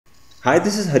Hi,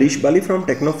 this is Harish Bali from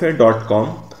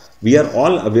Technofare.com. We are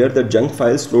all aware that junk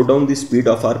files slow down the speed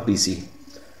of our PC.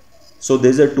 So there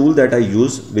is a tool that I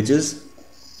use which is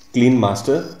Clean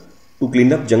Master to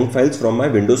clean up junk files from my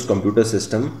Windows computer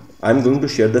system. I am going to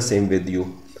share the same with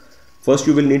you. First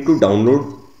you will need to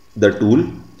download the tool.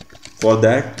 For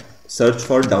that, search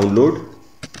for download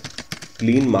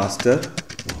Clean Master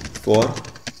for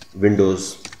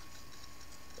Windows.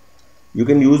 You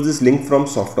can use this link from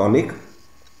Softonic.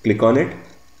 Click on it.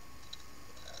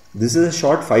 This is a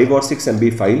short 5 or 6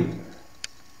 MB file.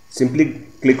 Simply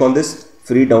click on this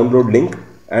free download link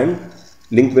and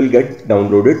link will get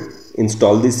downloaded.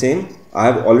 Install the same. I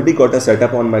have already got a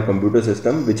setup on my computer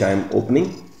system which I am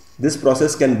opening. This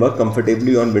process can work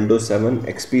comfortably on Windows 7,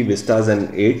 XP, Vistas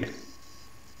and 8.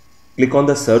 Click on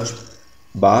the search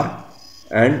bar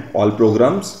and all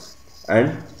programs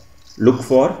and look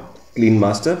for Clean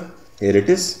Master. Here it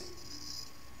is.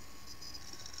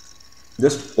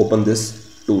 Just open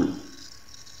this tool.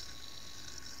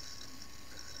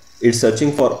 It's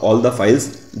searching for all the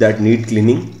files that need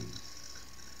cleaning.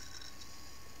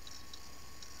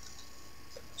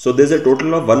 So there's a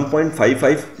total of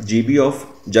 1.55 GB of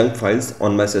junk files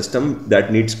on my system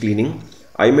that needs cleaning.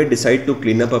 I may decide to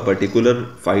clean up a particular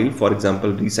file, for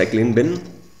example recycling bin,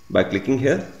 by clicking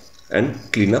here and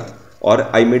clean up, or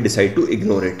I may decide to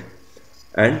ignore it.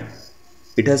 And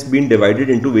it has been divided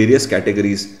into various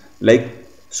categories like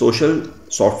social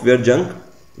software junk,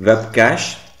 web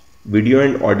cache, video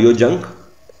and audio junk,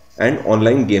 and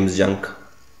online games junk.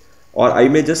 Or I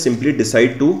may just simply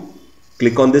decide to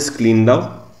click on this clean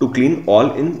now to clean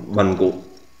all in one go.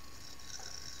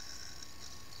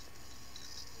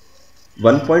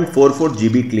 1.44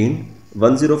 GB clean,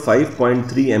 105.3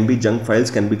 MB junk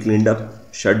files can be cleaned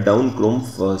up. Shut down Chrome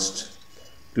first.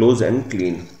 Close and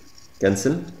clean.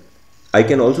 Cancel. I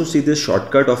can also see this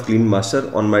shortcut of Clean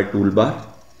Master on my toolbar.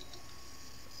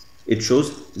 It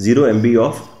shows 0 MB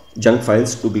of junk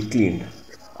files to be cleaned.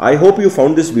 I hope you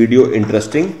found this video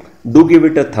interesting. Do give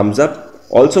it a thumbs up.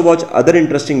 Also watch other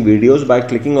interesting videos by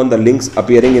clicking on the links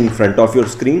appearing in front of your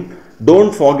screen.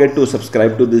 Don't forget to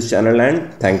subscribe to this channel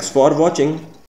and thanks for watching.